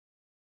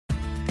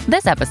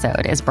This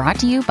episode is brought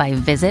to you by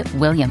Visit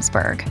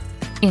Williamsburg.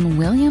 In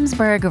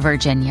Williamsburg,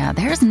 Virginia,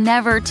 there's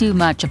never too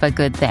much of a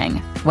good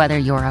thing. Whether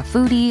you're a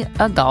foodie,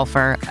 a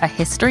golfer, a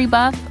history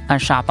buff, a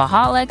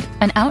shopaholic,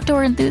 an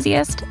outdoor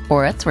enthusiast,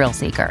 or a thrill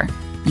seeker,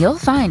 you'll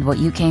find what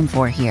you came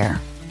for here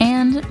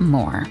and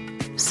more.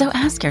 So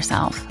ask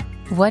yourself,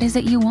 what is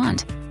it you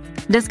want?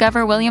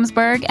 Discover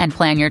Williamsburg and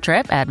plan your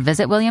trip at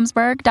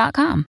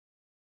visitwilliamsburg.com.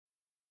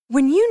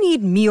 When you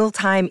need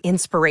mealtime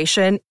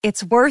inspiration,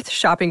 it's worth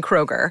shopping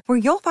Kroger, where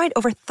you'll find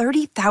over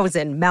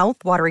 30,000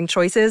 mouth-watering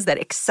choices that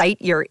excite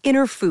your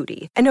inner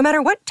foodie. And no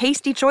matter what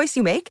tasty choice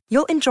you make,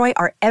 you'll enjoy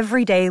our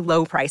everyday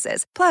low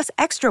prices, plus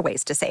extra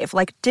ways to save,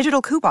 like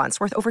digital coupons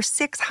worth over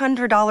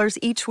 $600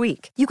 each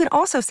week. You can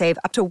also save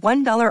up to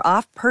 $1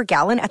 off per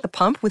gallon at the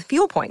pump with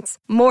fuel points.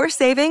 More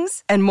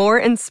savings and more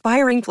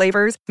inspiring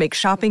flavors make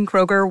shopping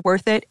Kroger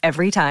worth it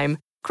every time.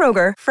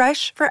 Kroger,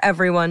 fresh for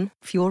everyone.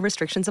 Fuel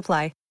restrictions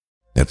apply.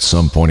 At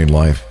some point in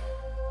life,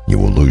 you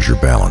will lose your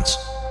balance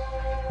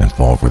and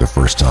fall for the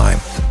first time.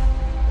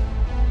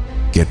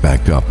 Get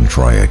back up and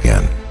try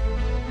again.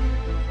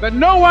 That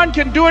no one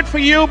can do it for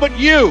you but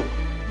you.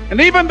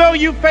 And even though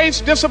you face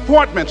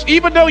disappointments,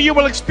 even though you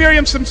will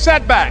experience some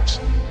setbacks,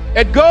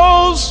 it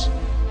goes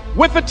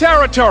with the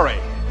territory.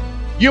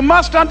 You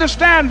must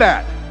understand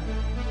that.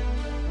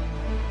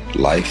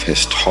 Life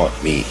has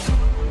taught me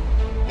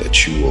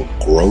that you will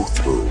grow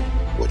through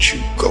what you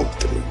go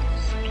through.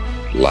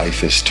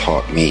 Life has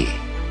taught me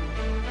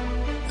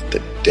that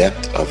the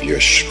depth of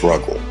your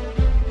struggle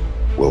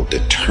will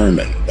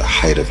determine the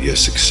height of your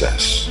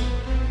success.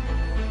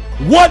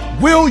 What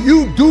will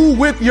you do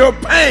with your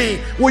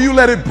pain? Will you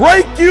let it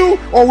break you,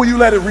 or will you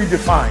let it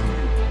redefine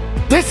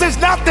you? This is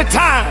not the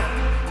time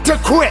to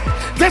quit.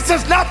 This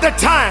is not the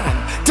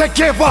time to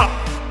give up.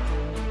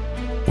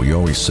 We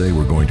always say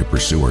we're going to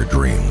pursue our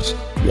dreams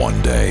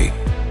one day.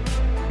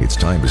 It's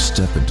time to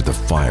step into the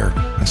fire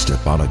and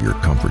step out of your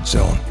comfort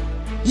zone.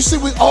 You see,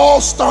 we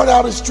all start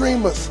out as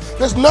dreamers.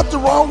 There's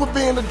nothing wrong with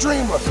being a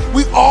dreamer.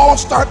 We all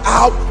start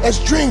out as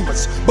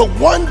dreamers. But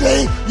one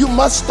day, you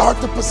must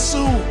start to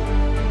pursue.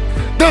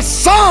 The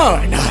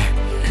sun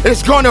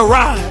is going to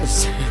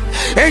rise,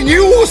 and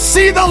you will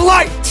see the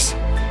light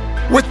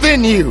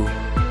within you.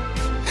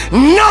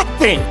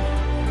 Nothing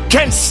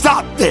can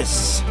stop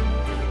this,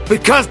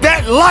 because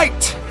that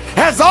light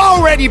has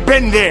already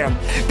been there.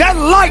 That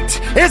light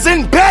is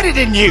embedded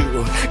in you.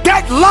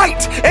 That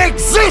light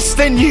exists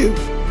in you.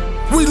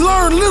 We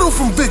learn little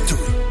from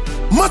victory,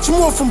 much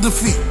more from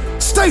defeat.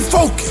 Stay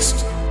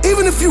focused.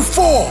 Even if you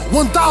fall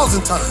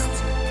 1,000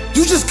 times,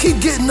 you just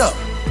keep getting up.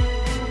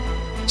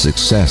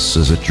 Success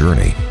is a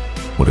journey.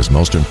 What is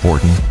most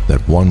important, that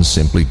one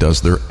simply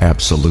does their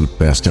absolute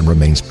best and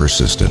remains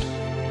persistent.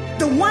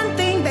 The one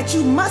thing that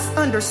you must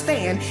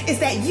understand is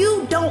that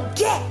you don't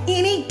get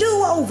any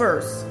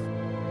do-overs.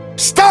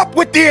 Stop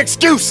with the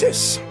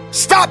excuses.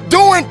 Stop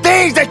doing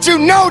things that you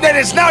know that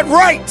is not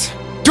right.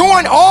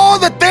 Doing all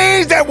the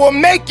things that will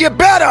make you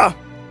better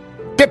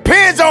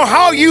depends on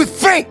how you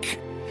think,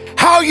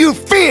 how you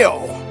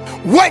feel,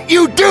 what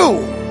you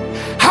do,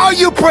 how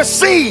you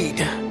proceed.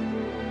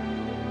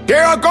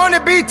 There are going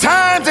to be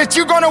times that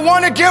you're going to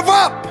want to give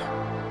up,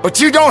 but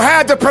you don't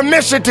have the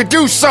permission to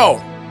do so.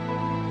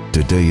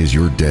 Today is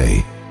your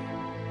day.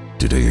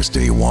 Today is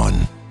day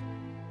one.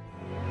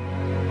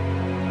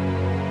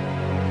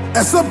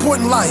 At some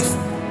point in life,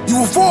 you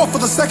will fall for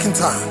the second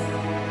time.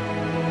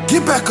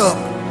 Get back up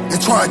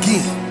and try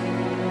again.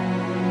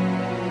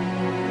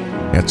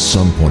 At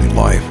some point in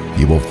life,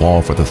 you will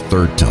fall for the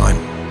third time,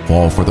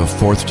 fall for the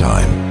fourth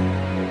time.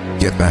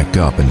 Get back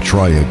up and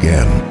try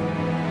again.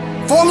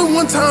 Falling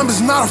one time is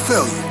not a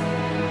failure.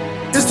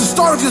 It's the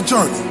start of your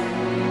journey.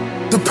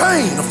 The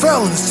pain of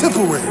failing is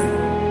temporary.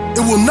 It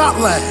will not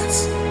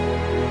last.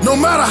 No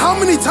matter how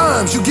many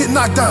times you get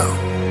knocked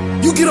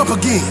down, you get up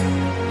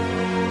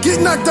again.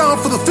 Get knocked down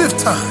for the fifth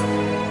time.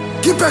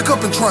 Get back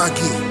up and try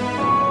again.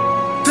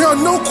 There are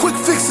no quick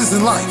fixes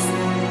in life.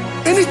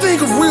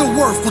 Anything of real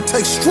worth will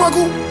take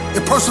struggle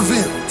and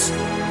perseverance.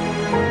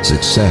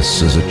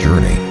 Success is a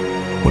journey.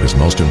 What is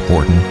most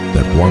important,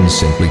 that one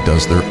simply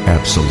does their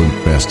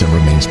absolute best and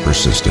remains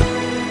persistent.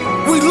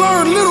 We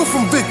learn little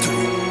from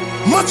victory,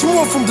 much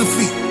more from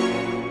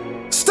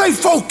defeat. Stay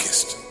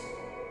focused.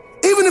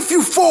 Even if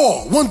you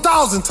fall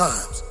 1,000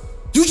 times,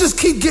 you just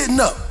keep getting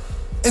up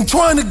and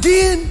trying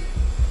again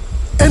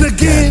and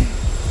again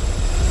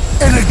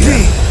and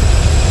again.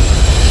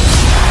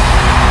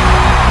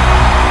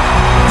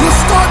 Your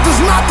start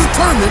does not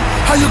determine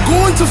how you're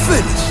going to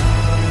finish.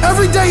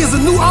 Every day is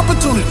a new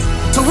opportunity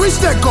to reach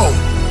that goal,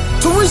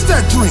 to reach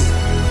that dream.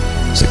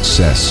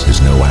 Success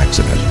is no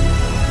accident.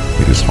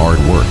 It is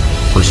hard work,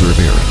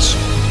 perseverance,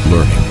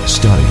 learning,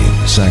 studying,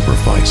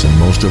 sacrifice, and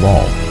most of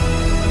all,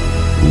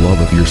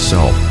 love of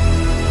yourself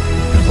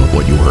and love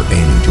what you are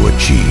aiming to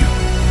achieve.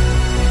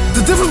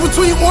 The difference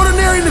between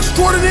ordinary and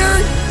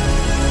extraordinary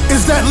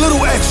is that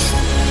little extra.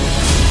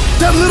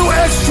 That little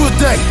extra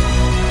day.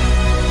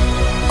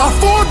 I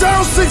fall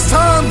down 6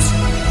 times,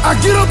 I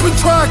get up and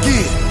try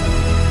again.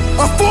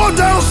 I fall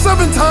down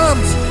 7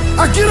 times,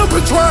 I get up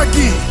and try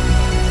again.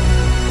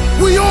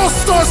 We all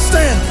start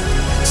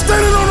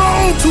standing on our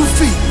own 2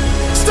 feet,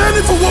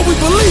 standing for what we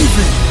believe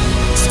in,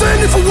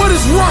 standing for what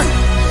is right,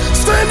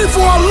 standing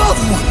for our loved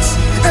ones,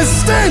 and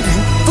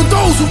standing for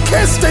those who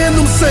can't stand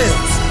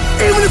themselves,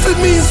 even if it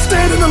means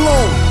standing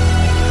alone.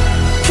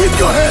 Keep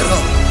your head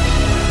up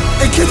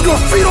and keep your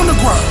feet on the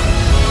ground,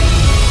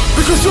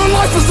 because your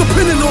life is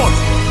dependent on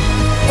it.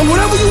 And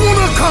whatever you want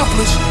to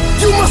accomplish,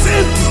 you must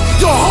empty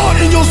your heart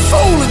and your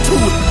soul into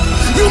it.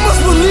 You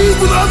must believe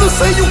when others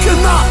say you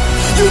cannot.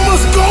 You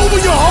must go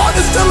when your heart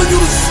is telling you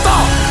to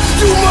stop.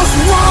 You must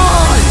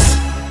rise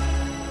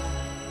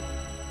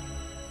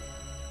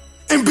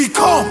and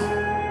become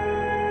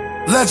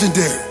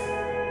legendary.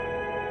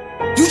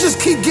 You just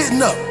keep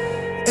getting up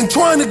and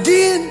trying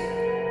again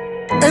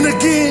and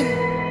again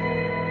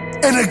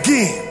and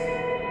again.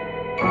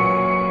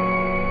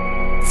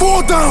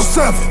 4 down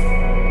 7.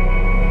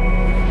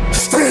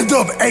 Stand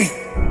up 8.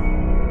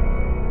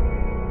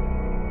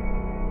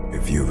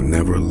 If you've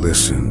never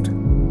listened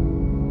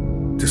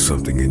to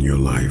something in your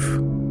life,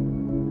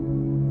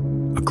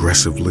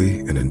 aggressively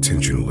and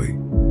intentionally,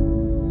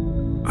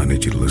 I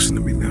need you to listen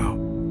to me now.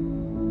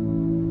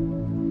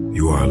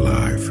 You are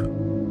alive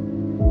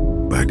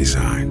by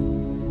design.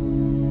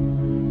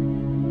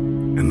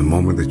 And the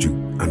moment that you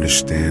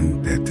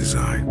understand that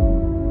design,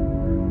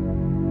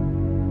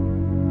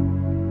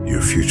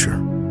 your future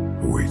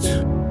awaits.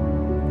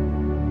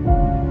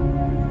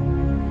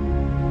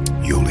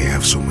 You only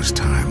have so much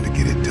time to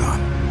get it done.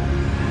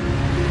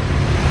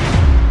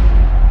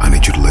 I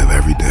need you to live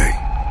every day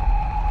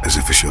as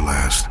if it's your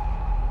last.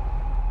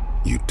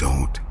 You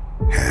don't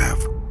have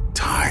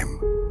time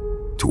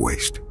to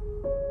waste.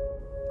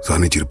 So I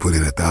need you to put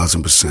in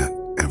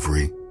 1,000%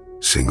 every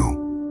single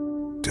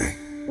day.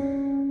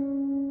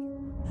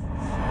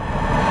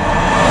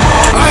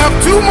 I have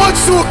too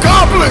much to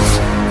accomplish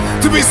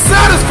to be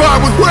satisfied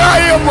with where I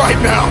am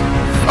right now.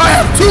 I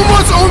have too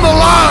much on the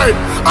line.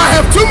 I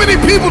have too many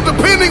people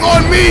depending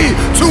on me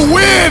to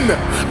win.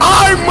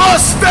 I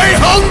must stay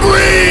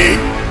hungry.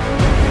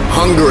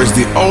 Hunger is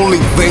the only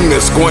thing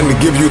that's going to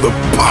give you the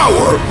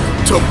power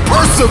to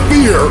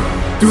persevere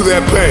through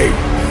that pain.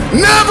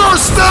 Never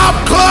stop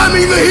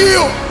climbing the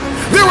hill.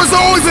 There is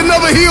always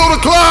another hill to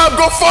climb.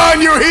 Go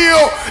find your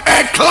hill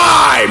and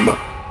climb.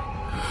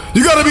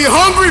 You gotta be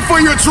hungry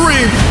for your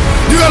dream.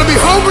 You gotta be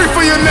hungry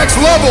for your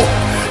next level.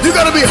 You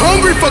gotta be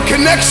hungry for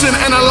connection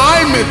and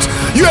alignment.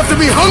 You have to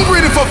be hungry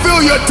to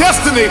fulfill your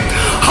destiny.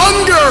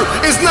 Hunger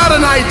is not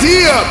an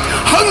idea.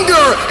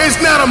 Hunger is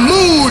not a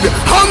mood.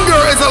 Hunger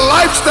is a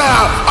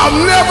lifestyle.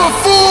 I'm never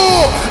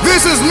full.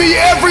 This is me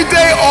every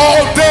day,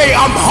 all day.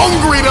 I'm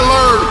hungry to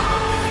learn.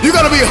 You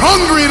gotta be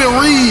hungry to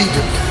read.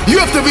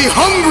 You have to be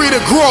hungry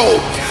to grow.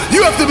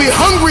 You have to be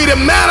hungry to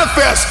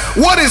manifest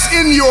what is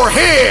in your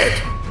head.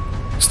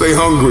 Stay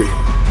hungry.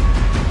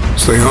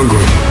 Stay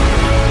hungry.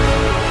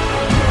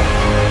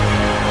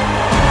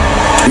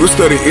 You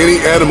study any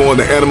animal in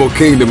the animal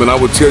kingdom, and I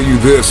will tell you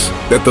this,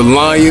 that the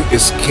lion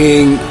is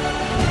king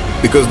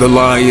because the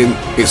lion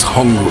is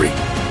hungry.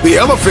 The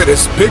elephant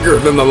is bigger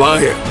than the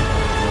lion,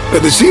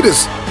 and the cheetah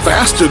is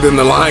faster than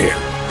the lion,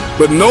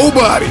 but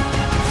nobody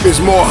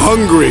is more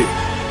hungry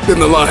than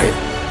the lion.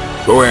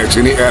 Go ask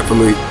any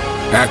athlete,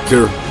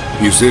 actor,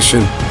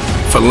 musician,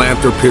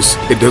 philanthropist,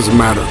 it doesn't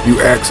matter.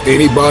 You ask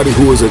anybody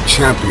who is a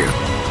champion,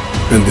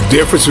 and the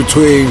difference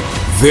between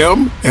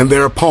them and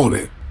their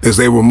opponent is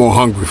they were more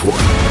hungry for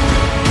it.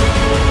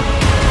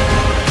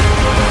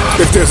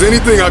 If there's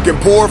anything I can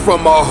pour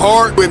from my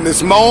heart in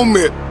this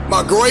moment,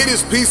 my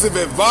greatest piece of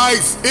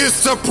advice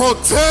is to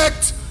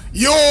protect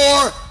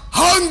your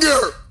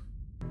hunger.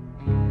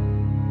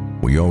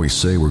 We always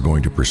say we're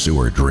going to pursue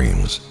our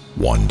dreams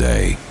one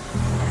day.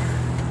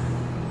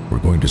 We're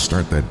going to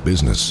start that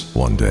business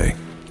one day.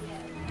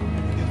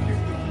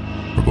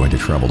 We're going to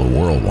travel the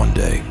world one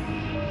day.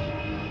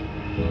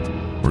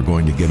 We're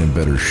going to get in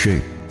better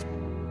shape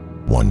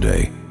one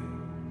day.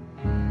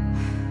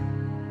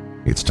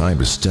 It's time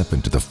to step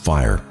into the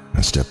fire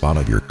and step out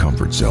of your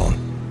comfort zone,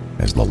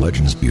 as the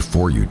legends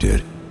before you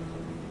did,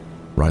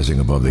 rising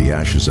above the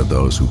ashes of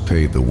those who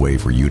paved the way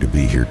for you to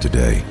be here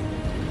today.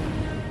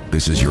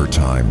 This is your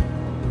time.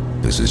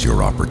 This is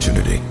your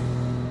opportunity.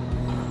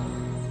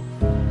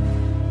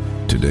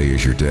 Today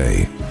is your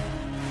day.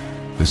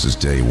 This is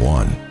day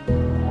one.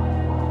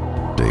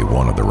 Day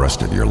one of the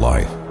rest of your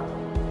life.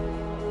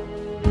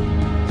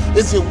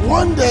 Is it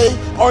one day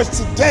or is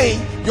today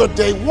your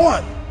day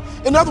one?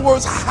 In other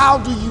words, how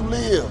do you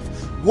live?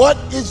 What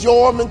is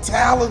your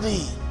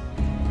mentality?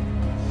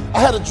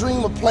 I had a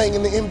dream of playing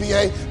in the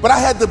NBA, but I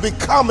had to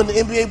become an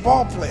NBA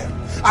ball player.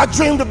 I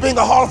dreamed of being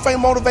a Hall of Fame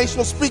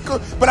motivational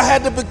speaker, but I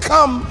had to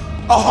become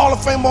a Hall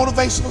of Fame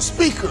motivational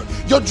speaker.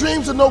 Your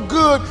dreams are no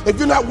good if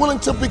you're not willing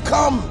to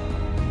become.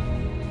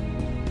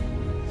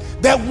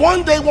 That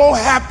one day won't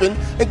happen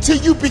until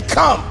you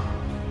become.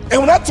 And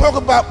when I talk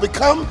about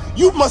become,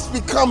 you must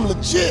become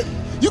legit.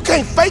 You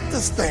can't fake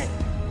this thing.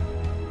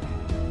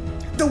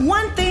 The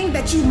one thing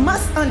that you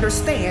must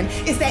understand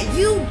is that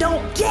you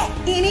don't get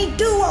any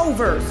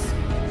do-overs.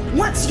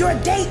 Once your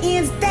day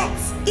ends,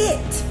 that's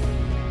it.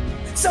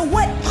 So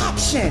what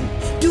action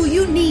do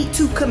you need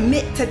to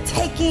commit to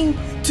taking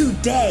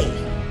today?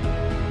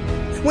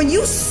 When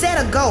you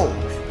set a goal,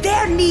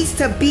 there needs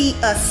to be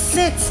a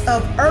sense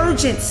of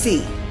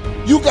urgency.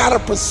 You gotta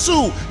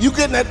pursue. You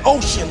get in that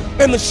ocean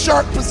and the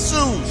shark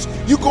pursues.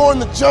 You go in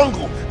the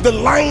jungle, the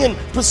lion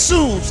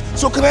pursues.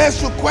 So can I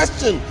ask you a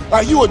question?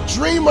 Are you a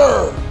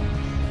dreamer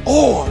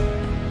or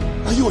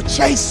are you a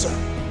chaser?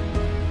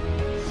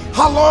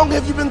 How long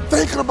have you been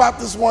thinking about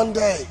this one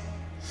day?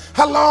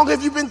 How long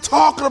have you been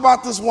talking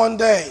about this one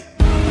day?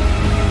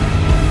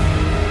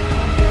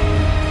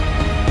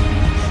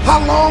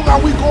 How long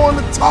are we going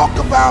to talk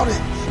about it?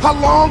 How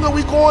long are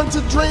we going to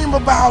dream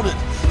about it?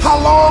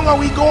 How long are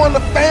we going to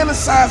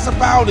fantasize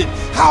about it?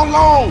 How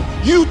long?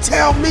 You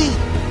tell me.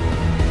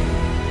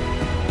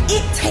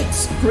 It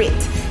takes grit.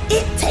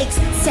 It takes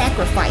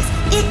sacrifice.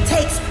 It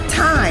takes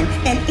time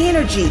and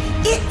energy.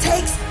 It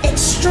takes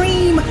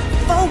extreme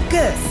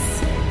focus.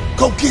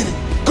 Go get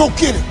it. Go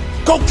get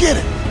it. Go get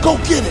it. Go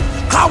get it.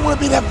 I want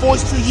to be that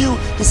voice for you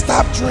to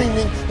stop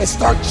dreaming and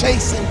start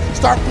chasing,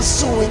 start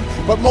pursuing,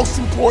 but most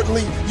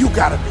importantly, you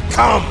got to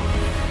become.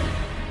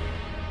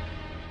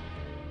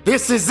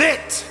 This is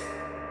it.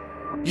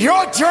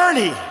 Your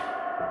journey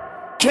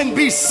can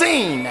be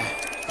seen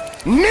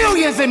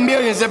millions and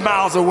millions of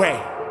miles away.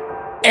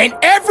 And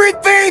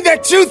everything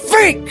that you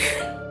think,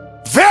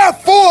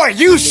 therefore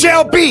you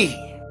shall be.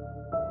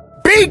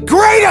 Be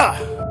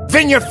greater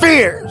than your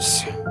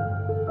fears.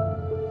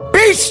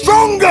 Be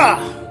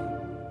stronger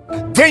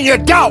than your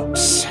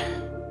doubts.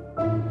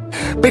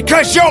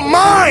 Because your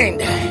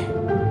mind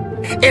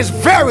is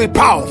very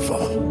powerful.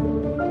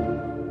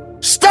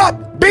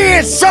 Stop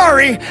being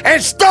sorry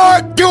and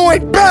start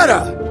doing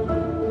better.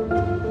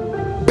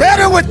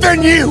 Better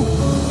within you.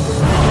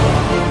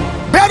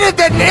 Better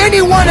than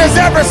anyone has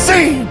ever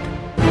seen.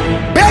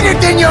 Better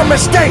than your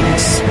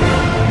mistakes.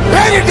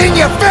 Better than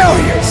your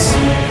failures.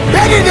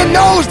 Better than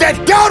those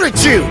that doubted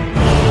you.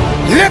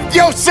 Lift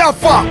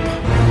yourself up.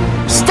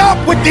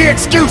 Stop with the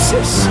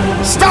excuses.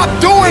 Stop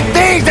doing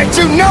things that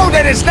you know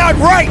that is not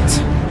right.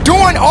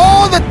 Doing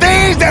all the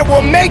things that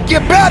will make you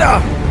better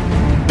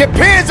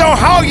depends on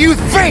how you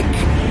think,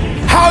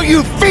 how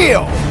you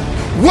feel,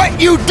 what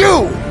you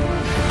do,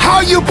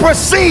 how you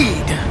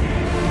proceed.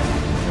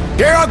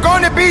 There are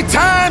going to be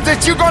times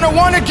that you're going to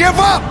want to give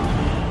up,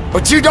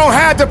 but you don't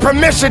have the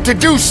permission to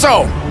do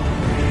so.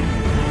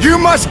 You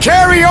must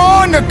carry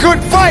on the good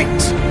fight.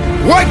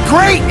 What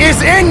great is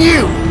in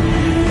you?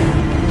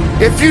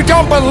 If you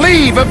don't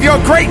believe of your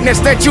greatness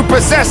that you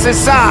possess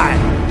inside,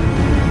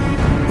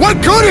 what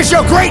good is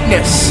your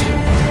greatness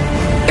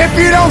if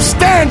you don't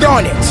stand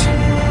on it?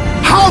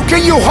 How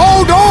can you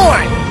hold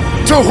on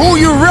to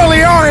who you really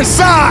are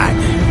inside?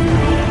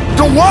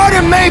 The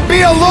water may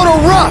be a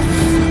little rough.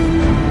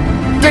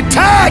 The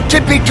tide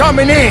could be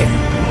coming in.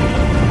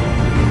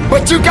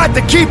 But you got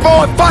to keep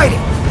on fighting.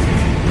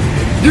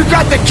 You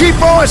got to keep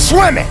on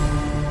swimming.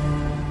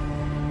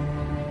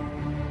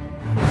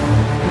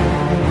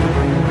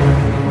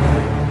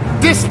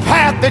 This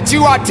path that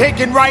you are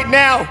taking right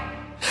now,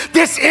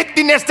 this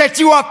emptiness that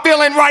you are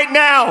feeling right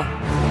now,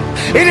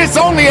 it is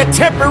only a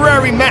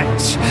temporary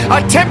match,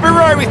 a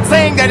temporary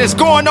thing that is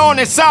going on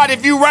inside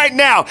of you right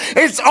now.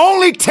 It's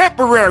only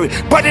temporary,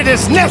 but it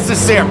is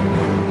necessary.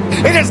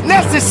 It is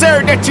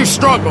necessary that you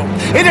struggle.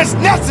 It is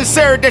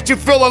necessary that you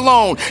feel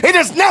alone. It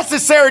is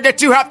necessary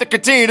that you have to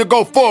continue to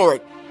go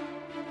forward.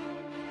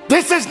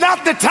 This is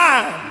not the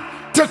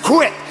time to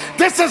quit.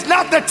 This is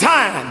not the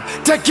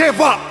time to give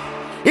up.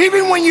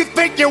 Even when you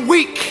think you're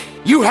weak,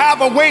 you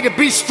have a way to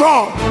be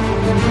strong.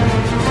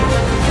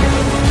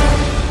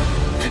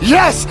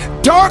 Yes,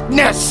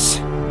 darkness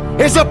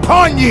is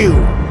upon you,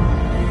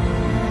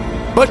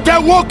 but there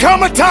will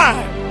come a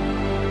time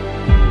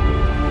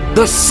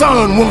the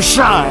sun will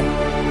shine.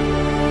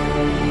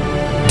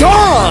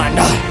 Dawn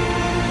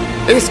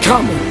is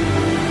coming.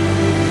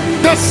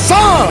 The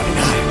sun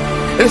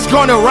is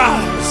gonna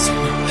rise,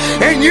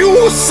 and you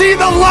will see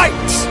the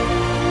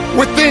light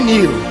within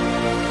you.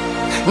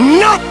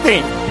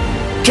 Nothing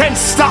can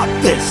stop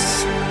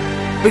this,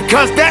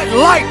 because that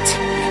light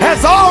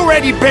has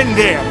already been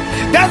there.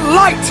 That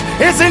light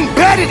is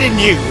embedded in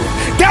you.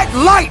 That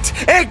light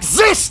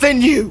exists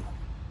in you.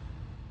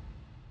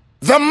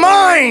 The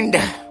mind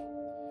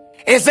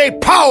is a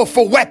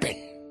powerful weapon.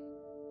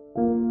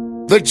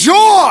 The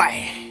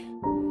joy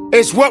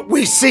is what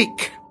we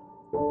seek.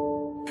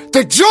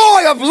 The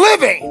joy of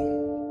living.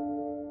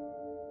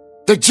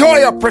 The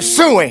joy of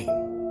pursuing.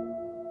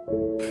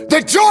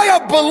 The joy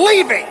of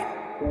believing.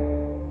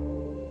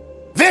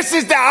 This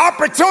is the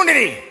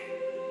opportunity,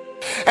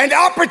 an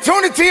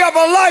opportunity of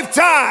a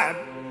lifetime.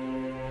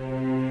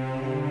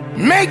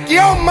 Make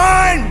your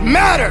mind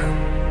matter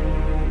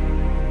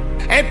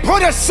and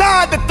put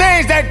aside the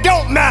things that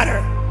don't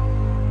matter.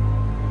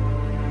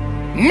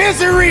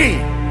 Misery,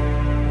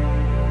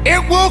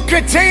 it will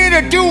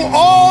continue to do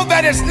all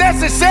that is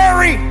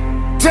necessary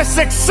to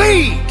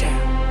succeed.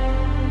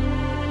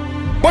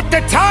 But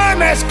the time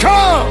has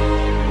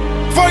come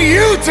for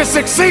you to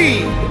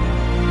succeed,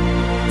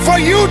 for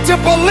you to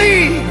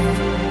believe,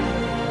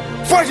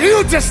 for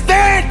you to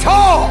stand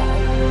tall,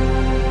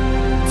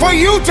 for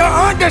you to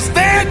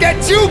understand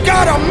that you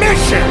got a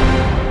mission,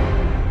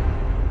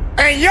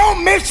 and your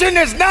mission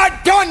is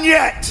not done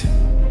yet.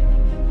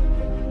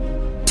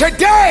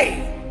 Today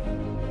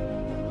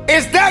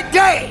is that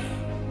day.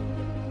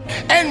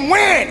 And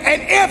when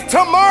and if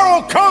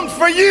tomorrow comes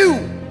for you,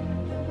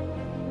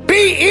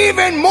 be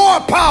even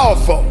more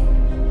powerful.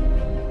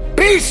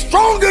 Be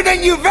stronger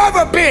than you've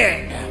ever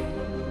been.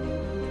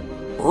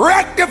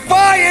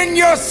 Rectify in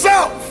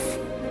yourself.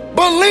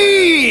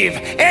 Believe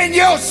in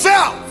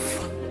yourself.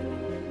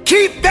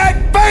 Keep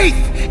that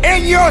faith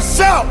in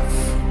yourself.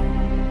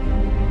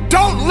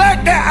 Don't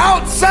let the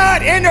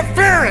outside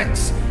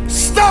interference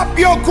stop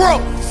your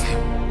growth.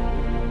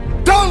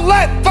 Don't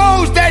let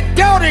those that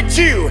doubted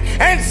you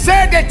and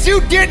said that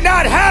you did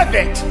not have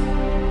it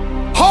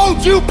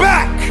hold you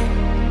back.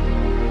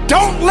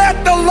 Don't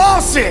let the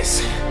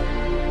losses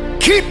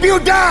keep you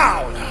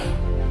down.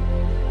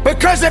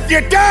 Because if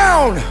you're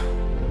down,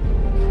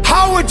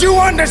 how would you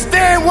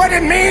understand what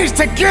it means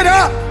to get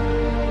up?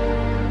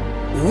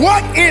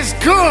 What is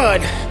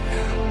good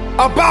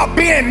about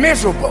being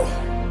miserable?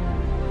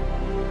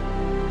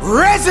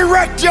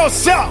 Resurrect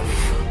yourself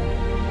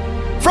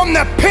from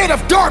the pit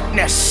of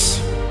darkness,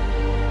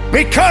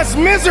 because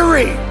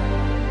misery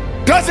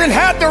doesn't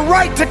have the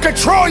right to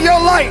control your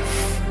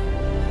life,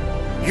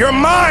 your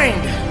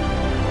mind,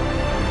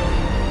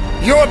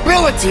 your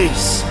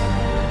abilities,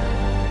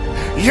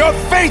 your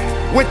faith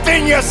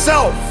within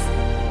yourself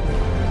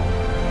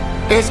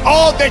is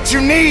all that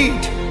you need.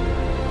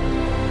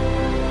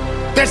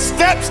 The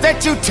steps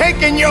that you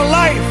take in your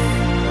life,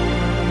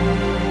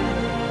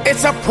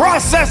 it's a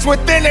process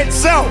within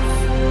itself.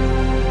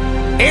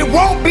 It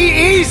won't be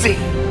easy,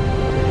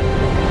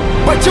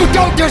 but you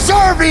don't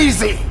deserve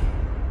easy.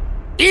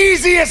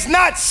 Easy is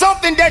not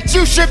something that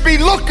you should be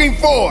looking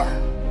for.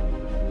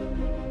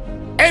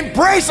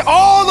 Embrace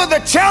all of the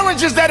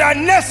challenges that are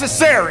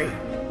necessary,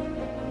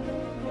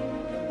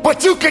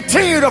 but you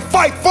continue to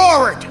fight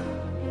forward.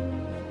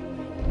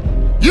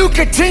 You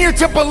continue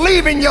to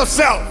believe in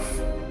yourself.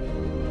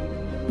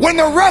 When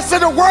the rest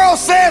of the world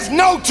says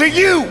no to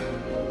you,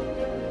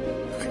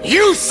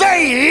 you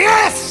say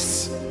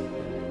yes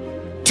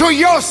to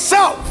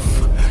yourself.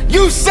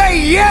 You say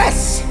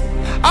yes,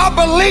 I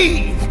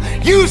believe.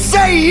 You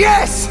say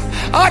yes,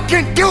 I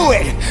can do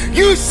it.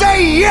 You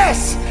say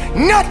yes,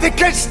 nothing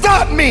can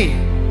stop me.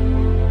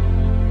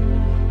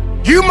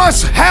 You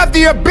must have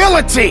the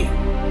ability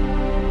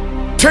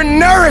to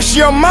nourish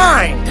your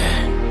mind.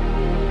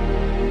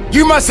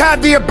 You must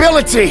have the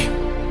ability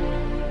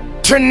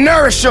to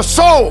nourish your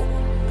soul.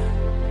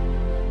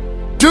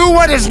 Do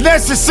what is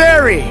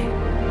necessary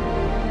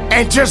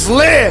and just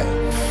live.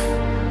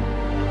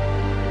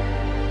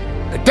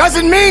 It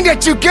doesn't mean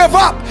that you give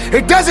up.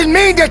 It doesn't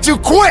mean that you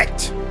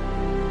quit.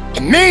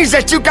 It means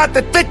that you got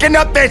to thicken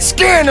up that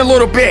skin a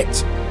little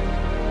bit.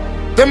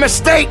 The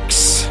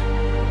mistakes,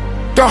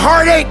 the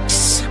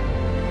heartaches,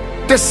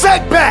 the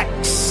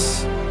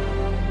setbacks,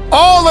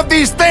 all of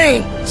these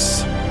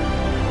things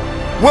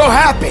will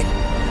happen.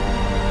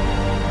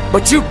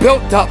 But you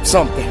built up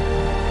something.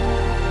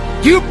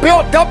 You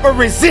built up a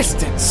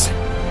resistance.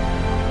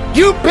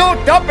 You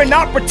built up an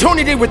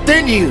opportunity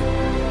within you.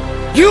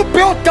 You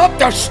built up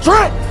the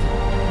strength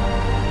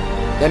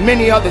that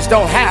many others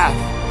don't have.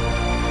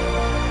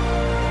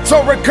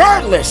 So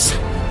regardless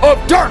of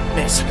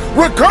darkness,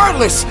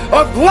 regardless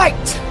of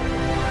light,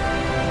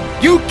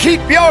 you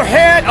keep your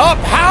head up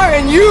high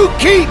and you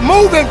keep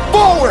moving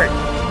forward.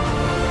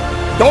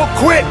 Don't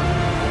quit.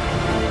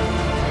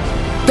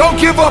 Don't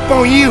give up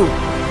on you.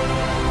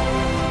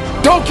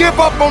 Don't give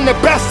up on the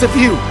best of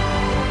you.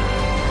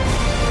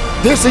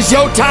 This is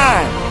your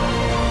time.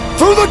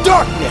 Through the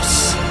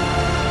darkness,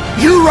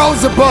 you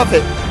rose above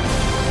it.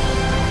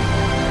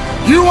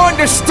 You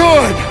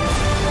understood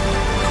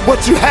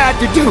what you had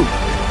to do.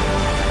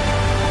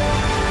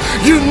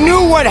 You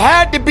knew what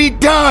had to be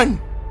done,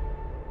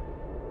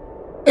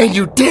 and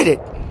you did it.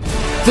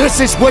 This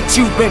is what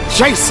you've been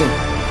chasing.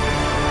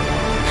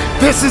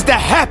 This is the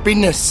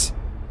happiness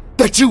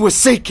that you were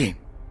seeking.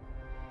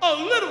 A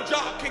little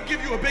job can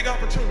give you a big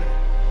opportunity.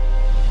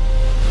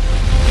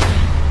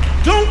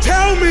 Don't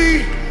tell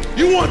me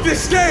you want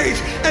this stage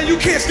and you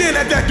can't stand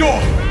at that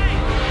door.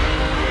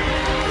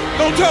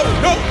 Don't tell me.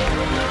 No.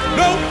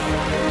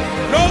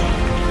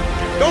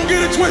 Don't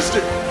get it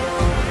twisted.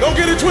 Don't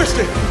get it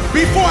twisted.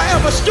 Before I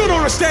ever stood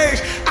on a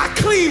stage, I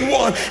cleaned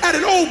one at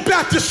an old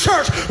Baptist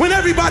church. When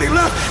everybody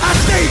left, I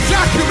stayed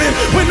vacuuming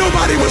when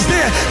nobody was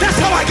there. That's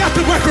how I got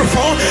the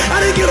microphone.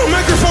 I didn't get a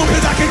microphone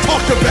because I can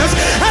talk the best.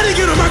 I didn't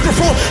get a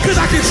microphone because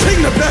I can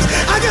sing the best.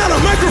 I got a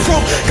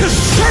microphone because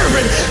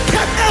serving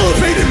kept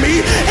elevating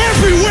me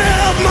everywhere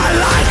of my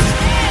life.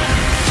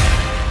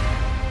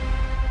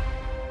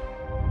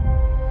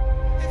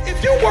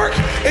 If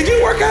you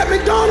work at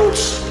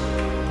McDonald's,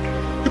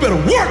 you better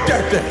work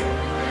that day.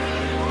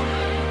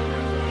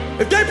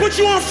 If they put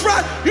you on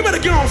Friday, you better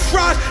get on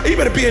Friday and you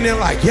better be in there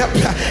like, yep,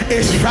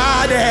 it's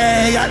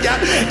Friday,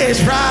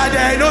 it's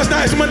Friday. No, it's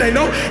not, it's Monday,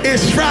 no,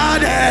 it's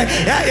Friday,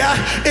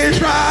 it's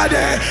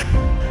Friday.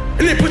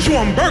 And they put you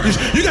on burgers.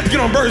 You got to get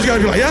on burgers. You got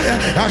to be like, yeah,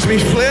 yeah. Watch me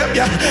flip,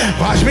 yeah.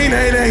 Watch me,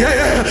 nay, nay, yeah,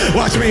 yeah.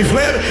 Watch me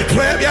flip,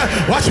 yeah.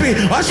 Watch me,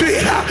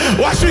 yeah.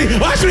 Watch me.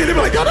 And they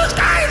be like, yo, those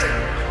guys.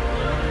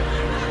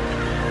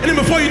 And then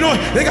before you know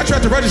it, they got you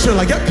at the register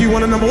like, yep, do you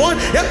want a number one?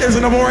 Yep, there's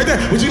a number one right there.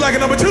 Would you like a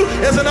number two?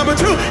 There's a number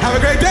two. Have a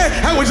great day.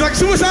 Would you like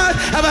suicide?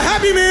 Have a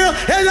happy meal.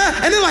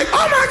 And they're like,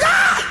 oh my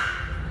God.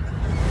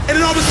 And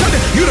then all of a sudden,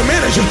 you're the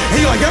manager.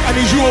 And you're like, yep, I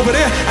need you over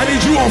there. I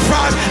need you on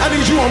fries. I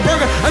need you on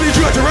burger. I need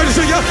you at the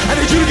register. Yep, I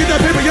need you to get that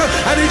paper. Yep,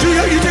 I need you.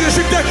 Yep, you take a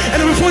sick day. And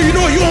then before you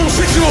know it, you own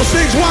 6 of those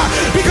things. Why?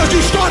 Because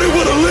you started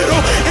with a little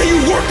and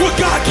you worked what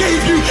God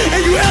gave you and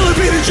you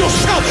elevated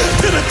yourself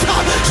to the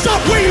top.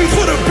 Stop waiting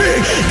for the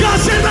big. God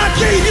said, I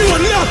gave you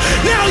enough.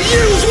 Now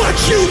use what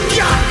you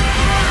got.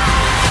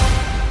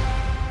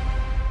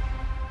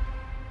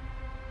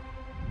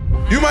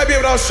 You might be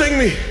able to outsing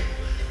me,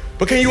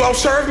 but can you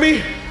outserve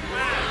me?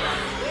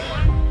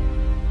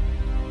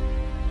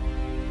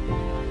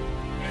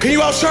 Can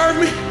you outserve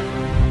me?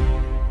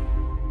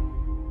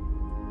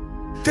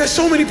 There's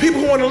so many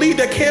people who want to lead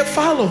that can't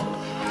follow.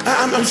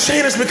 I'm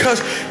saying this because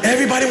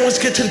everybody wants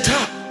to get to the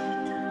top.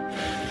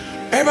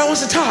 Everybody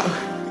wants the top.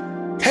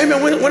 Hey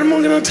man, when am I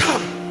going to get on top?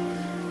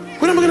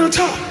 When am I going to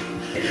get on top?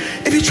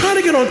 If you're trying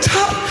to get on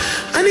top,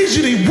 I need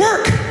you to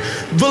work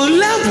the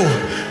level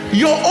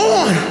you're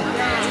on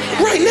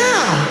right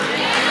now.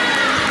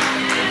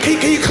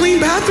 Can you clean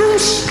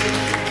bathrooms?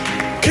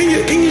 Can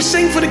you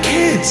sing for the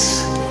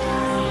kids?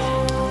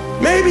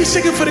 Maybe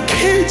singing for the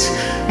kids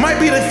might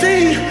be the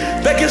thing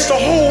that gets the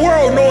whole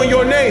world knowing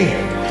your name.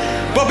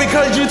 But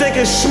because you think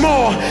it's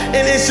small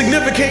and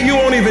insignificant, you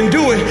won't even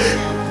do it.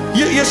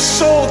 You're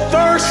so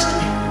thirsty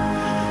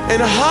and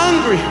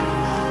hungry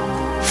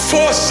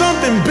for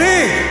something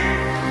big,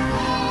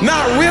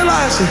 not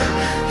realizing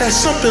that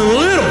something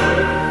little,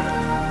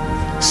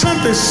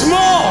 something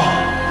small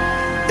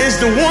is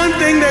the one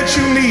thing that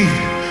you need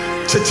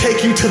to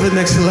take you to the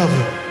next level.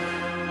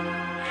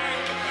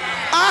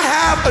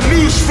 A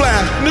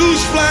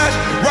newsflash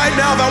right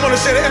now that I want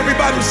to say to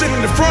everybody who's sitting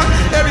in the front,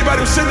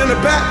 everybody who's sitting in the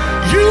back,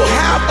 you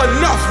have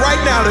enough right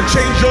now to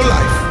change your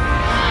life.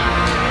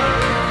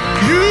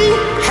 You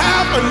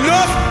have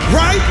enough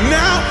right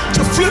now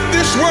to flip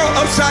this world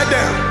upside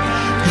down.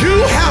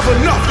 You have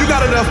enough. You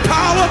got enough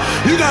power.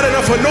 You got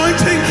enough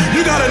anointing.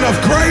 You got enough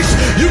grace.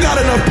 You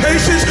got enough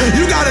patience.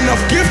 You got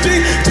enough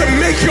gifting to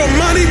make your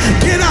money,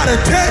 get out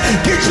of debt,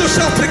 get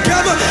yourself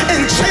together,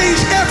 and change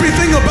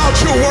everything about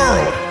your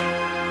world.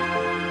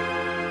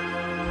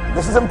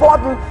 This is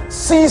important.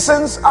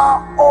 Seasons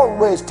are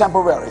always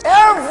temporary.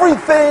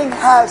 Everything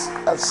has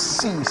a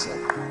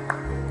season.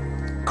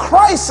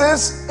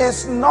 Crisis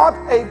is not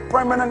a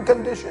permanent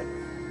condition.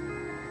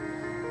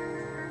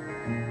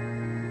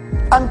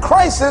 And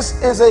crisis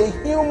is a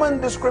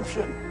human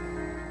description.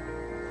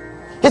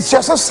 It's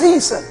just a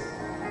season.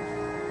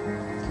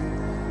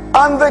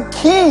 And the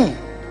key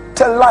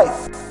to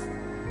life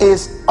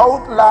is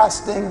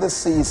outlasting the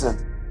season.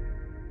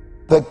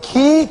 The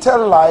key to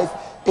life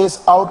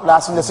is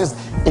outlasting the season.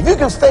 If you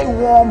can stay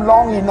warm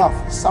long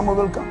enough, summer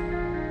will come.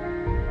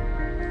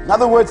 In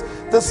other words,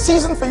 the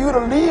season for you to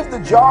leave the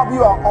job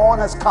you are on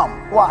has come.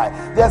 Why?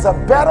 There's a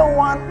better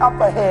one up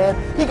ahead.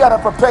 He got to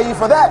prepare you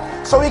for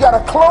that. So he got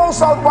to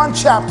close out one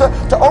chapter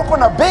to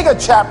open a bigger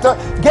chapter.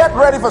 Get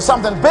ready for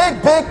something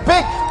big,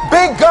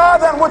 bigger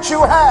than what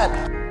you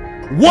had.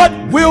 What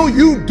will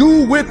you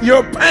do with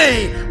your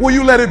pain? Will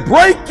you let it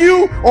break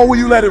you or will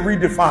you let it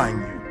redefine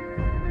you?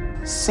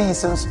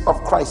 Seasons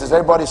of crisis.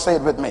 Everybody say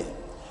it with me.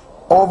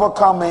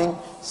 Overcoming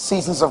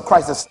seasons of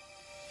crisis.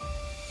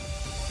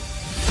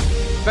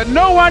 That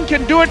no one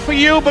can do it for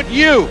you but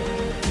you.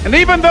 And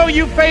even though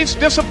you face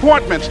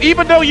disappointments,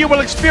 even though you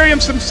will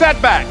experience some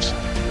setbacks,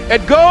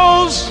 it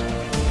goes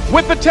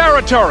with the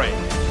territory.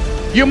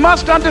 You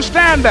must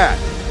understand that.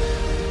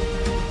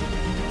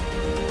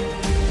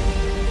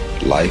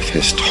 Life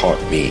has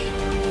taught me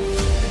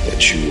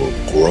that you will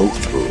grow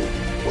through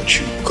what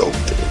you go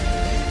through.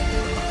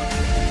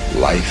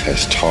 Life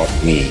has taught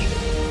me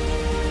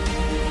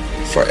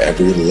for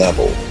every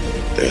level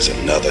there's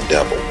another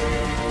devil.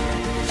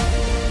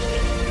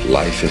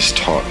 Life has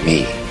taught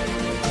me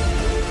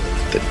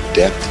the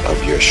depth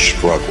of your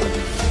struggle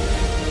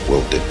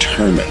will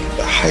determine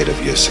the height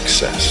of your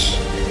success.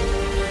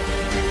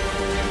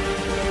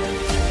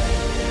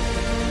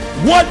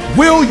 What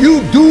will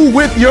you do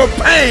with your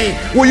pain?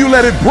 Will you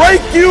let it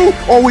break you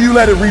or will you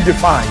let it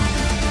redefine you?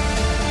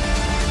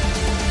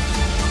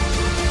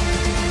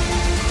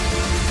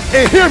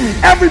 And hear me,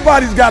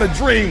 everybody's got a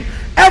dream.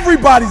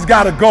 Everybody's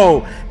got a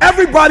goal.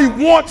 Everybody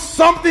wants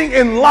something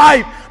in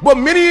life, but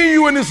many of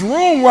you in this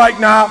room right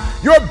now,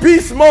 your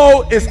beast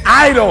mode is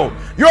idle.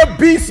 Your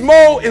beast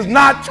mode is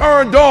not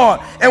turned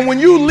on. And when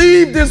you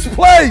leave this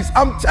place,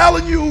 I'm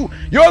telling you,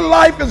 your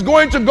life is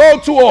going to go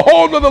to a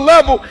whole nother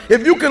level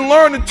if you can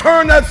learn to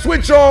turn that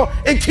switch on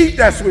and keep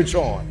that switch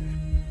on.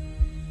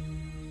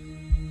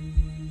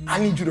 I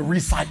need you to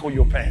recycle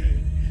your pain.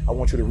 I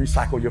want you to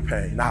recycle your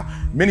pain. Now,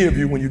 many of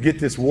you, when you get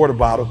this water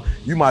bottle,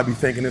 you might be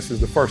thinking this is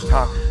the first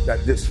time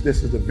that this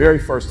is the very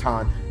first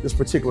time this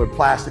particular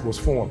plastic was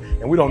formed.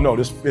 And we don't know,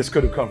 this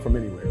could have come from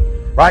anywhere,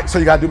 right? So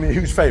you gotta do me a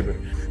huge favor,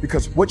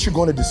 because what you're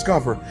gonna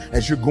discover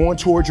as you're going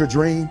towards your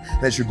dream,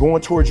 and as you're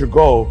going towards your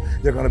goal,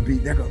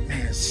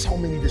 man, so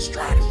many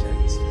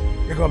distractions.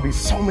 There are gonna be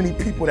so many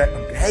people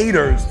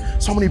haters,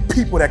 so many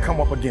people that come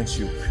up against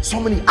you, so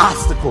many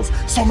obstacles,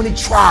 so many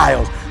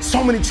trials,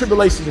 so many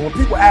tribulations. And when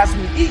people ask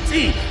me,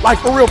 E.T., like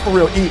for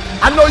real, E,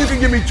 I know you can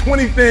give me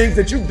 20 things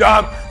that you've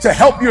done to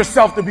help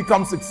yourself to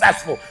become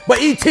successful. But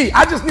E.T.,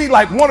 I just need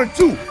like 1 or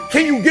 2.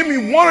 Can you give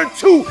me 1 or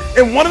 2?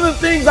 And one of the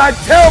things I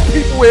tell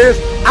people is,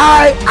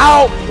 I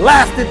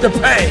outlasted the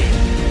pain.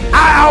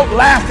 I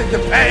outlasted the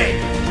pain.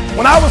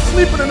 When I was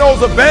sleeping in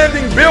those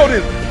abandoned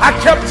buildings, I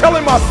kept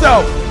telling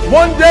myself,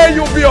 one day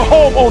you'll be a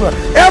homeowner.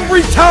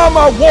 Every time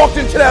I walked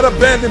into that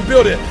abandoned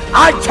building,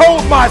 I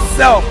told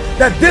myself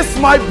that this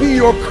might be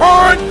your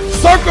current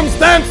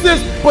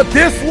circumstances, but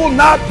this will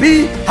not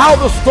be how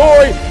the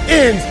story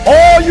ends.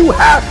 All you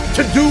have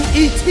to do,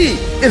 E.T.,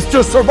 is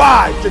to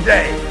survive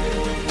today.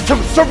 To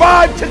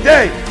survive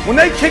today. When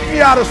they kicked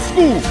me out of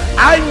school,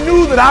 I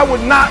knew that I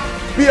would not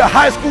be a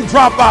high school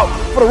dropout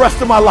for the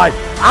rest of my life.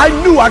 I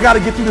knew I got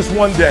to get through this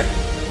one day.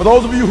 For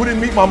those of you who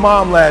didn't meet my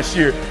mom last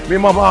year, me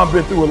and my mom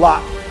been through a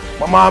lot.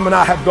 My mom and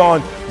I have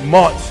gone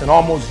months and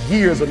almost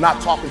years of not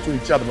talking to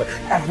each other, but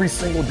every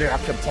single day I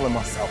kept telling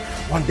myself,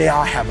 one day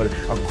I'll have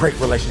a great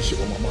relationship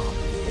with my mom.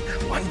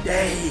 One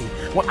day.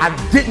 When I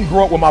didn't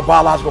grow up with my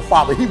biological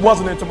father. He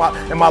wasn't in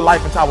my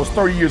life until I was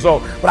 30 years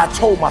old. But I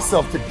told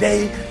myself,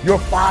 today your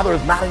father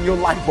is not in your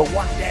life, but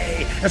one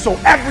day. And so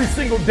every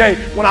single day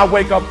when I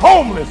wake up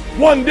homeless,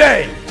 one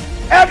day.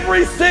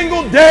 Every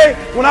single day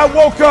when I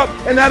woke up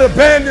in that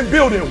abandoned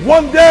building,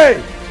 one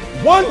day.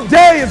 One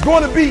day is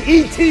going to be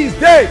E.T.'s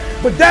day,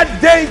 but that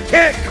day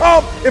can't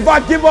come if I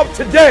give up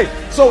today.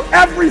 So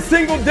every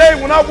single day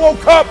when I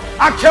woke up,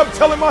 I kept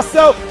telling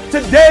myself,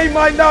 today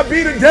might not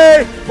be the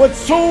day, but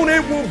soon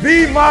it will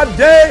be my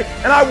day,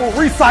 and I will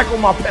recycle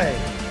my pain.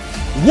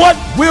 What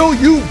will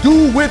you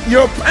do with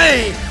your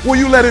pain? Will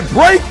you let it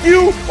break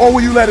you, or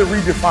will you let it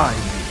redefine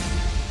you?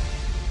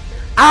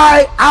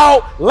 I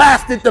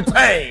outlasted the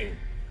pain.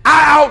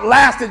 I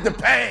outlasted the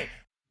pain.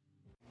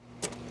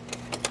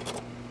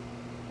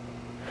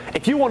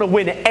 If you want to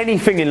win at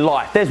anything in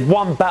life, there's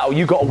one battle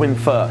you got to win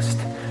first.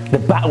 The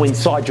battle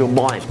inside your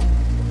mind.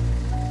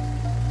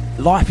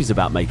 Life is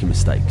about making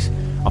mistakes.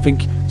 I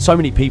think so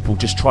many people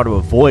just try to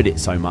avoid it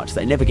so much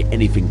they never get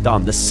anything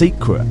done. The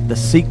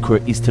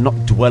secret is to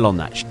not dwell on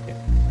that shit.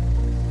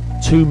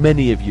 Too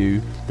many of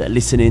you that are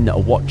listening, that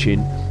are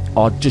watching,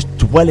 are just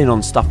dwelling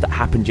on stuff that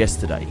happened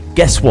yesterday.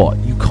 Guess what?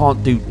 You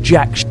can't do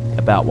jack shit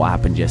about what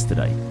happened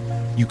yesterday.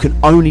 You can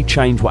only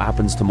change what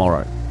happens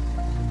tomorrow.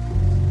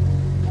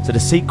 So the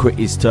secret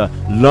is to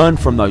learn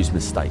from those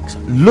mistakes.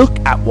 Look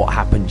at what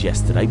happened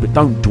yesterday, but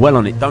don't dwell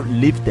on it. Don't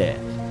live there.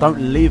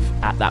 Don't live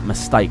at that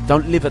mistake.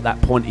 Don't live at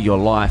that point of your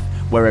life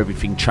where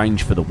everything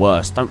changed for the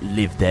worse. Don't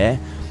live there,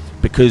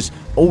 because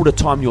all the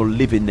time you're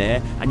living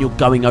there and you're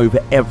going over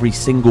every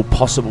single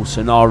possible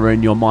scenario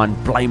in your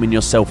mind, blaming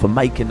yourself for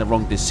making the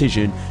wrong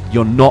decision,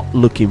 you're not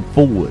looking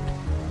forward,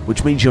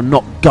 which means you're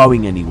not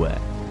going anywhere.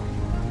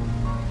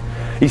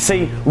 You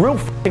see, real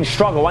fucking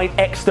struggle ain't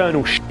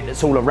external shit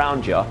that's all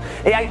around you.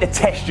 It ain't the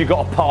test you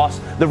got to pass,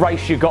 the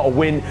race you got to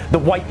win, the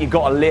weight you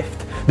got to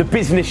lift, the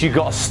business you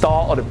got to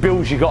start, or the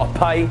bills you got to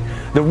pay.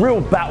 The real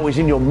battle is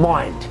in your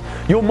mind.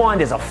 Your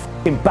mind is a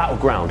fucking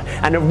battleground,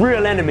 and the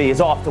real enemy is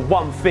after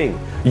one thing: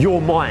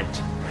 your mind.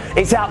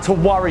 It's out to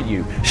worry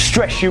you,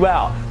 stress you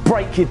out,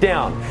 break you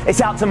down. It's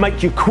out to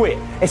make you quit.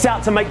 It's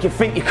out to make you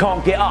think you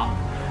can't get up,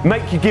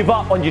 make you give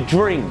up on your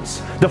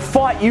dreams. The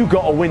fight you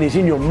gotta win is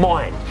in your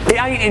mind.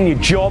 It ain't in your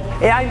job,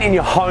 it ain't in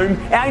your home,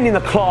 it ain't in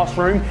the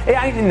classroom, it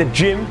ain't in the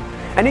gym.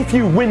 And if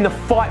you win the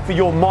fight for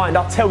your mind,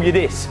 I'll tell you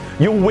this: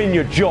 you'll win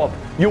your job,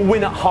 you'll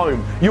win at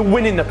home, you'll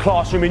win in the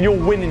classroom, and you'll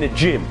win in the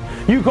gym.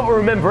 You've got to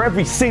remember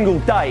every single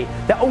day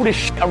that all this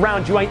shit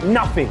around you ain't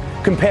nothing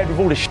compared with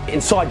all the shit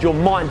inside your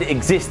mind that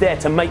exists there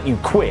to make you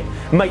quit,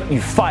 make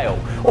you fail.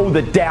 All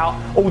the doubt,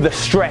 all the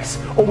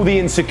stress, all the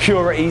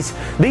insecurities,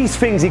 these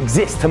things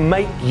exist to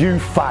make you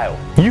fail.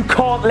 You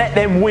can't let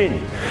them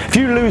win. If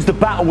you lose the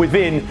battle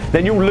within,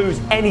 then you'll lose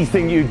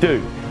anything you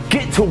do.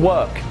 Get to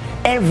work.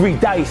 Every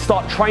day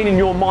start training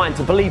your mind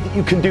to believe that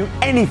you can do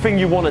anything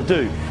you want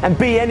to do and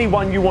be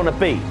anyone you want to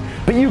be.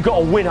 But you've got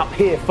to win up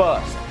here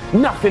first.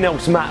 Nothing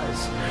else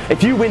matters.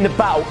 If you win the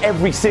battle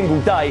every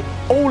single day,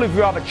 all of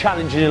your other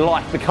challenges in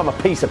life become a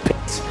piece of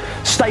piss.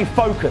 Stay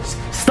focused,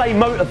 stay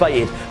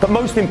motivated, but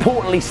most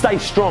importantly, stay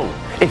strong.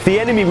 If the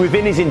enemy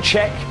within is in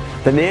check,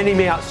 then the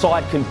enemy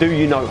outside can do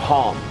you no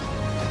harm.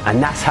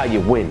 And that's how you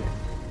win.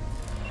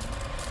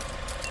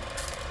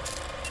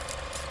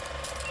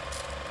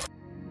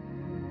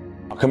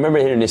 I can remember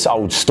hearing this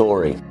old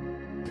story.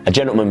 A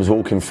gentleman was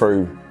walking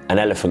through an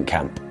elephant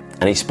camp,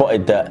 and he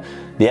spotted that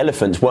the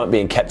elephants weren't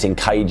being kept in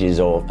cages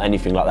or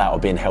anything like that, or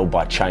being held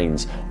by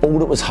chains. All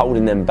that was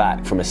holding them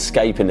back from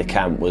escaping the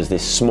camp was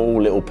this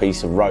small little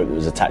piece of rope that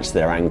was attached to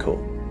their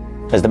ankle.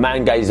 As the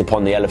man gazed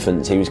upon the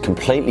elephants, he was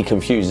completely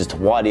confused as to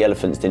why the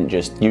elephants didn't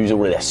just use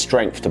all of their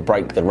strength to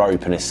break the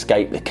rope and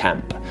escape the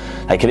camp.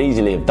 They could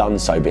easily have done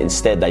so, but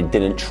instead they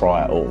didn't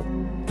try at all.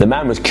 The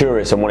man was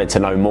curious and wanted to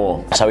know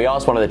more, so he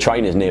asked one of the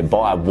trainers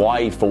nearby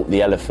why he thought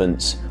the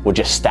elephants were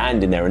just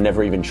standing there and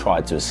never even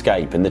tried to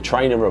escape. And the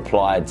trainer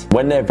replied,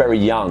 when they're very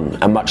young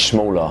and much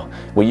smaller,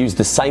 we use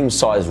the same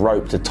size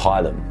rope to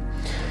tie them.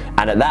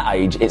 And at that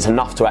age, it's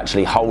enough to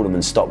actually hold them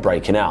and stop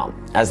breaking out.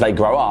 As they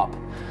grow up,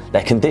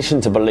 they're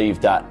conditioned to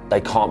believe that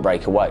they can't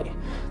break away.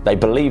 They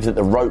believe that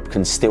the rope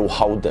can still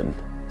hold them,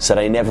 so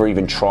they never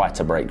even try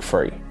to break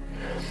free.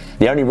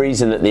 The only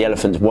reason that the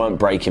elephants weren't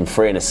breaking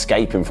free and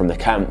escaping from the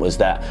camp was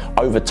that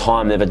over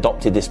time they've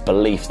adopted this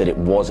belief that it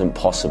wasn't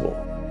possible.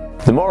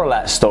 The moral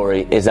of that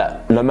story is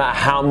that no matter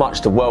how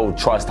much the world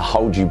tries to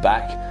hold you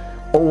back,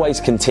 always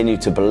continue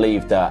to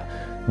believe that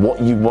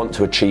what you want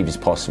to achieve is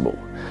possible.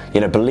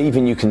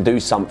 Believing you can do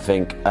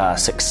something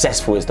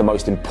successful is the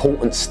most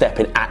important step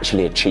in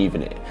actually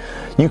achieving it.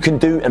 You can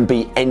do and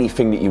be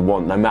anything that you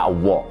want, no matter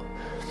what.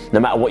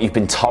 No matter what you've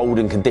been told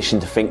and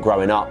conditioned to think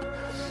growing up.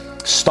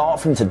 Start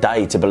from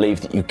today to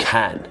believe that you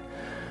can.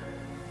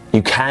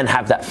 You can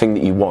have that thing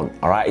that you want,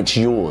 all right? It's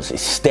yours.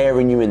 It's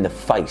staring you in the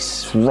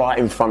face. It's right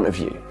in front of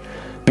you.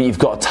 But you've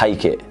got to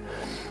take it.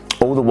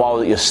 All the while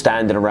that you're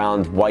standing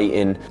around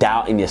waiting,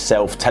 doubting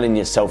yourself, telling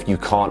yourself you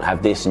can't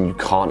have this and you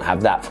can't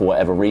have that for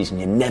whatever reason,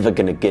 you're never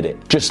going to get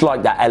it. Just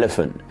like that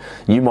elephant.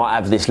 You might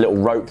have this little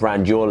rope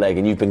around your leg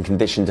and you've been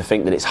conditioned to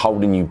think that it's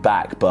holding you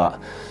back, but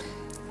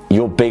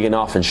you're big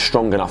enough and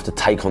strong enough to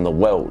take on the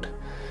world.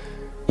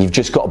 You've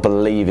just got to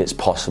believe it's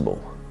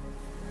possible.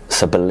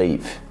 So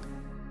believe.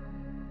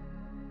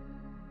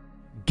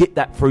 Get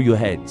that through your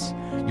heads.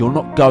 You're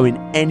not going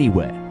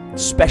anywhere,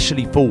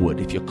 especially forward,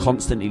 if you're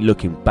constantly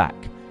looking back.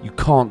 You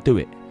can't do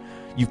it.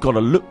 You've got to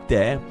look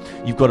there.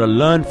 You've got to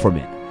learn from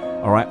it.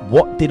 All right,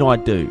 what did I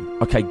do?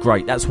 Okay,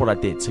 great, that's what I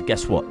did. So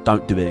guess what?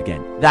 Don't do it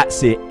again.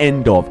 That's it.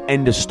 End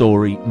of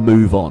story.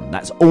 Move on.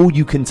 That's all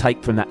you can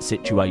take from that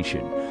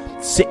situation.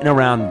 Sitting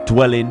around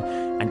dwelling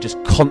and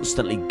just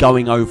constantly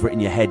going over it in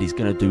your head is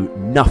going to do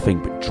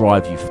nothing but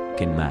drive you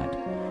fucking mad.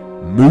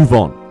 Move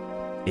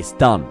on. It's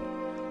done.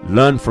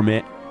 Learn from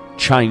it.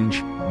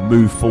 Change.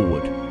 Move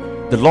forward.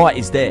 The light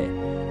is there.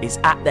 It's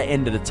at the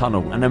end of the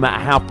tunnel, and no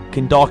matter how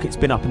fucking dark it's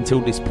been up until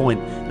this point,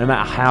 no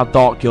matter how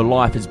dark your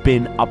life has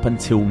been up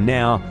until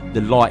now,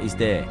 the light is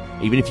there.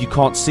 Even if you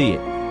can't see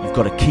it, you've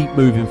got to keep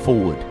moving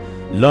forward.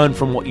 Learn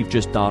from what you've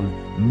just done,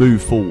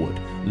 move forward.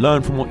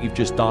 Learn from what you've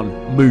just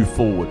done, move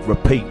forward.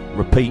 Repeat,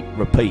 repeat,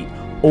 repeat,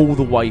 all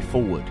the way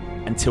forward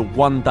until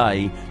one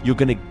day you're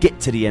going to get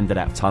to the end of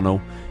that tunnel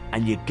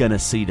and you're going to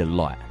see the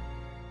light.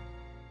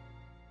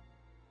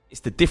 It's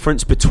the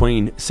difference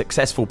between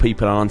successful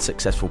people and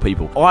unsuccessful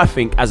people. I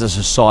think as a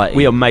society,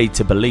 we are made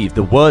to believe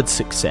the word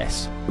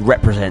success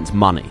represents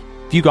money.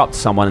 If you go up to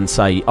someone and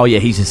say, oh yeah,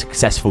 he's a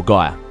successful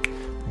guy,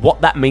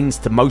 what that means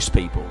to most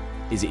people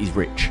is that he's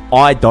rich.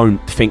 I don't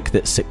think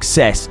that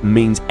success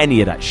means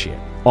any of that shit.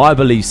 I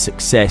believe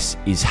success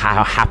is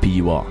how happy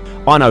you are.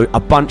 I know a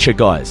bunch of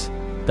guys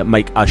that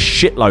make a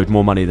shitload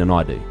more money than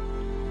I do,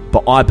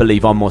 but I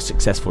believe I'm more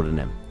successful than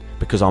them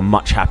because I'm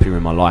much happier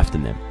in my life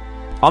than them.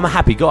 I'm a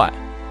happy guy.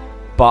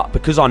 But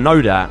because I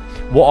know that,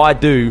 what I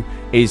do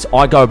is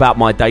I go about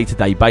my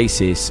day-to-day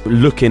basis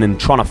looking and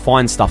trying to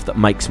find stuff that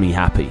makes me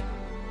happy.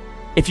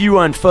 If you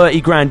earn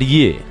 30 grand a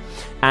year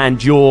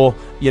and you're,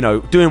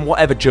 doing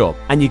whatever job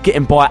and you're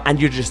getting by and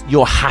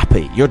you're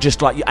happy, you're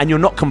just like, and you're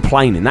not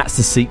complaining, that's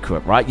the secret,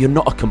 right? You're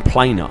not a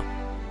complainer.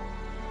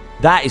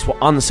 That is what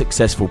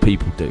unsuccessful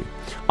people do.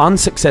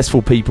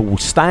 Unsuccessful people will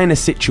stay in a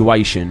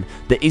situation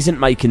that isn't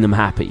making them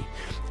happy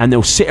and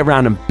they'll sit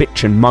around and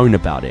bitch and moan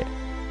about it.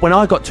 When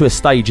I got to a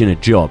stage in a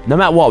job, no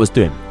matter what I was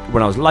doing,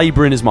 when I was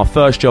labouring as my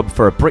first job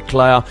for a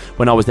bricklayer,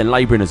 when I was then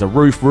labouring as a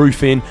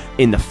roofing,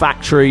 in the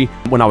factory,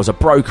 when I was a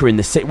broker in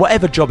the city,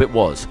 whatever job it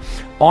was,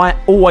 I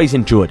always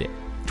enjoyed it.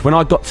 When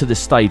I got to the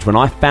stage when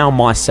I found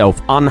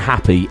myself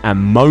unhappy and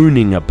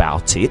moaning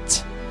about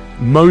it,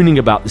 moaning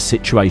about the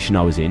situation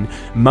I was in,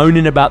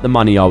 moaning about the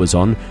money I was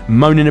on,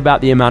 moaning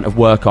about the amount of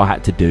work I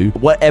had to do,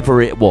 whatever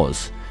it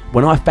was,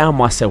 when I found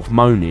myself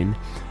moaning,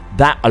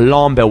 that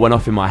alarm bell went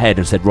off in my head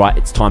and said, right,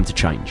 it's time to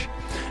change.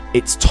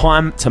 It's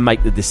time to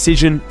make the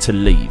decision to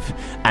leave.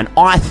 And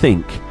I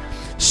think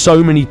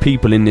so many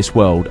people in this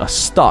world are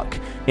stuck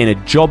in a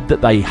job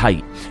that they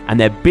hate and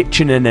they're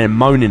bitching and they're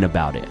moaning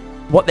about it.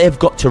 What they've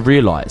got to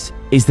realise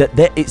is that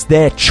it's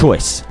their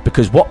choice,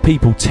 because what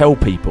people tell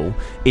people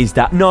is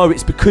that, no,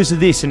 it's because of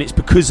this and it's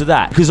because of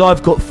that, because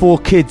I've got 4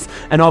 kids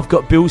and I've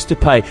got bills to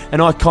pay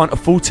and I can't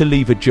afford to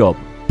leave a job.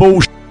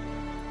 Bullshit.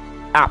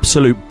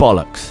 Absolute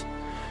bollocks.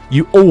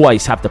 You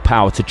always have the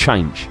power to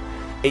change.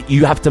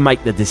 You have to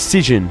make the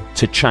decision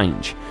to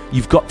change.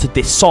 you've got to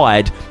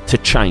decide to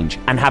change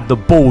and have the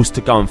balls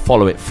to go and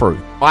follow it through.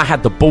 I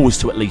had the balls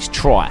to at least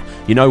try.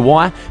 You know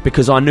why?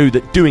 Because I knew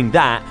that doing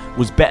that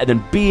was better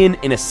than being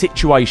in a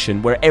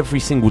situation where every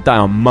single day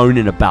I'm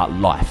moaning about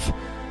life.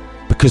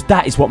 Because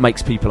that is what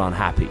makes people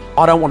unhappy.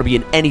 I don't want to be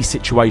in any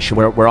situation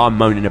where I'm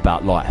moaning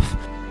about life.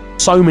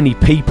 So many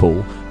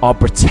people are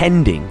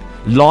pretending,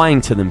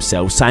 lying to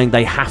themselves, saying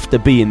they have to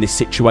be in this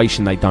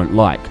situation they don't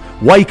like.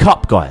 Wake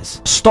up,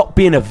 guys. Stop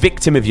being a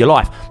victim of your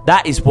life.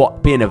 That is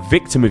what being a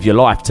victim of your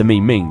life to me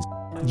means.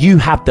 You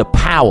have the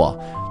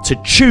power to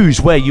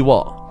choose where you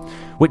are.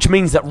 Which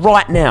means that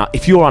right now,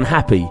 if you're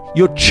unhappy,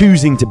 you're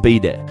choosing to be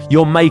there.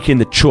 You're making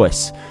the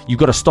choice. You've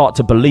got to start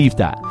to believe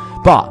that.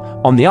 But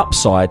on the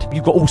upside,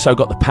 you've also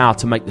got the power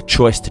to make the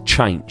choice to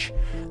change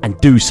and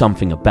do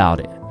something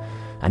about it.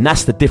 And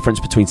that's the difference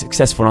between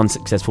successful and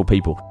unsuccessful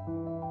people.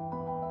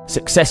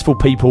 Successful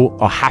people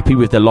are happy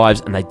with their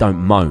lives and they don't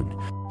moan.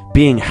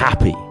 Being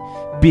happy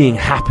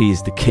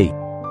is the key.